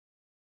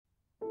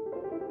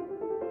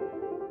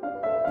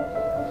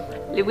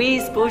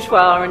Louise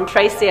Bourgeois and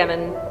Tracey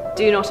Emin,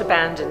 Do Not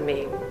Abandon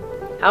Me.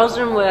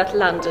 Houser & Worth,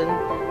 London,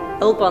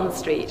 Old Bond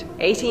Street,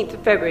 18th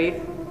of February,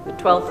 the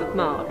 12th of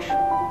March.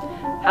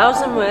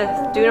 Houser &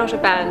 Worth, Do Not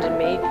Abandon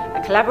Me,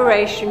 a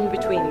collaboration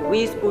between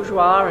Louise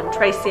Bourgeois and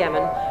Tracey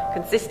Emin,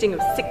 consisting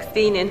of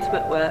 16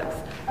 intimate works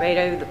made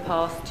over the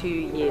past 2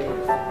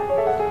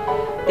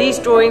 years. These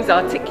drawings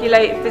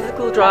articulate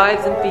physical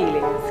drives and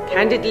feelings,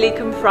 candidly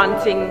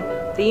confronting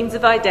themes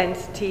of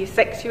identity,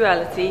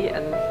 sexuality,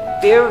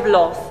 and fear of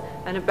loss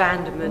and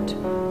abandonment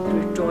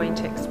through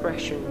joint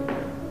expression.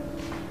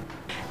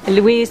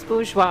 Louise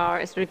Bourgeois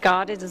is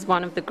regarded as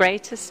one of the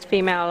greatest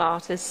female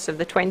artists of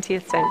the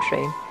 20th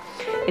century.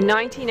 In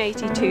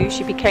 1982,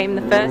 she became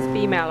the first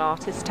female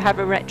artist to have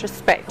a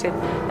retrospective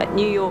at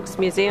New York's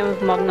Museum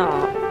of Modern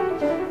Art.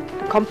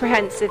 A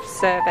comprehensive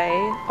survey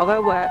of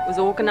her work was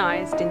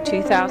organised in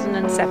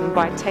 2007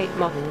 by Tate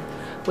Modern,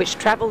 which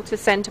travelled to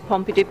Centre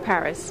Pompidou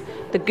Paris,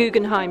 the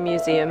Guggenheim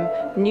Museum,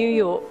 New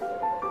York,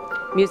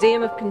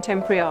 Museum of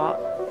Contemporary Art,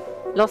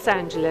 Los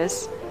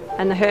Angeles,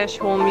 and the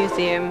Hirshhorn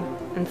Museum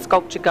and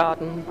Sculpture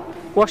Garden,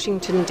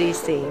 Washington,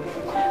 D.C.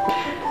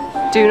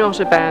 Do Not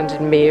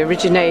Abandon Me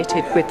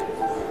originated with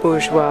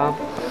Bourgeois,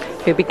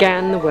 who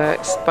began the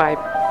works by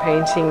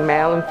painting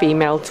male and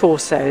female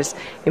torsos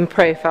in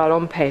profile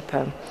on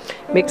paper,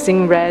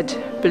 mixing red,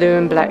 blue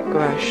and black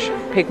gouache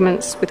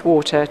pigments with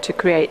water to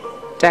create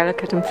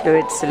delicate and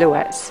fluid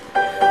silhouettes.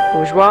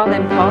 Bourgeois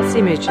then passed the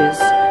images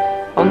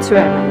onto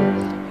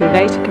Emin, who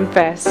later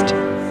confessed,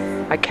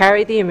 "I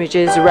carry the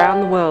images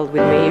around the world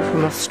with me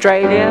from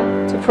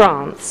Australia to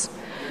France,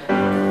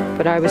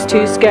 but I was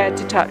too scared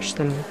to touch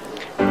them."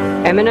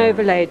 Emin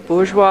overlaid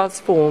Bourgeois'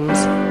 forms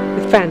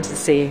with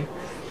fantasy,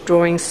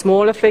 drawing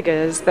smaller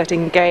figures that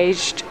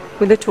engaged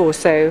with the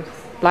torso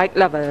like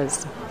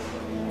lovers.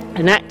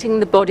 Enacting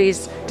the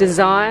body's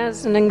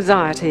desires and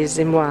anxieties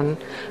in one,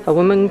 a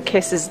woman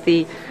kisses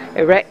the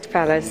erect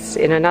phallus,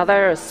 in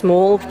another a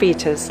small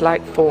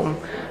fetus-like form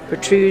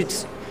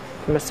protrudes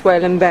from a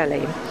swollen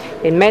belly.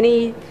 In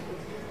many,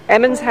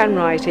 Emin's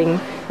handwriting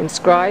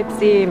inscribes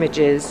the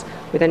images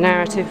with a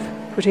narrative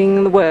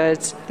putting the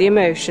words, the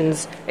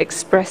emotions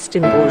expressed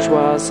in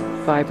Bourgeois'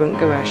 vibrant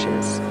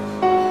gouaches.